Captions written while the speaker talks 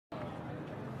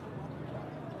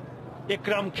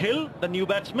Ikram Khil, the new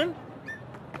batsman.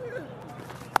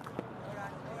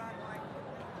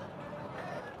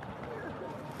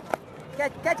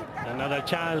 Catch it. Another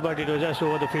chance, but it was just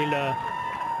over the fielder.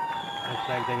 Looks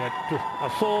like they get a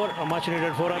 4, a much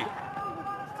needed 4 up.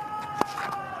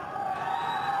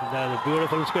 There's a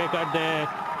beautiful square cut there.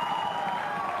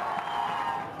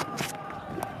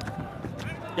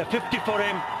 Yeah, 50 for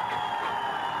him.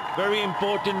 Very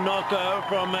important knocker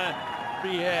from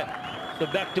the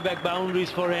back-to-back boundaries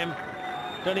for him.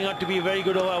 Turning out to be a very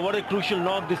good over. What a crucial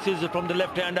knock this is from the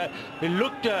left-hander. He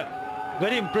looked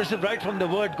very impressive right from the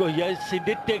word go. Yes, he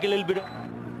did take a little bit of...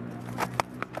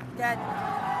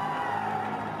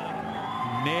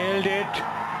 Nailed it.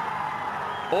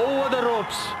 Over the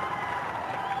ropes.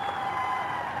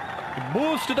 He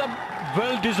moves to the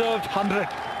well-deserved 100.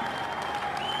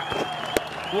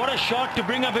 What a shot to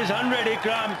bring up his 100,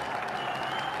 Ikram.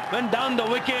 Went down the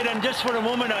wicket, and just for a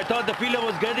moment I thought the fielder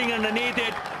was getting underneath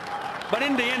it. But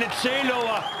in the end it sailed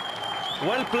over.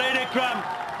 Well played, Ikram.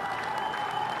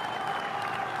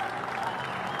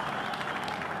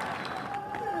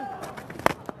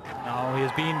 Now he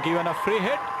has been given a free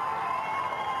hit.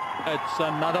 It's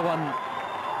another one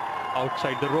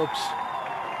outside the ropes.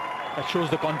 That shows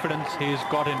the confidence he's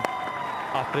got in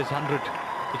after his 100.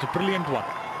 It's a brilliant one.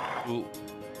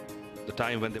 The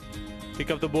time when they pick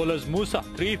up the bowlers. Musa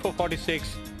 3 for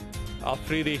 46,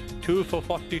 Afridi 2 for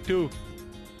 42,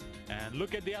 and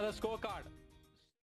look at the other scorecard.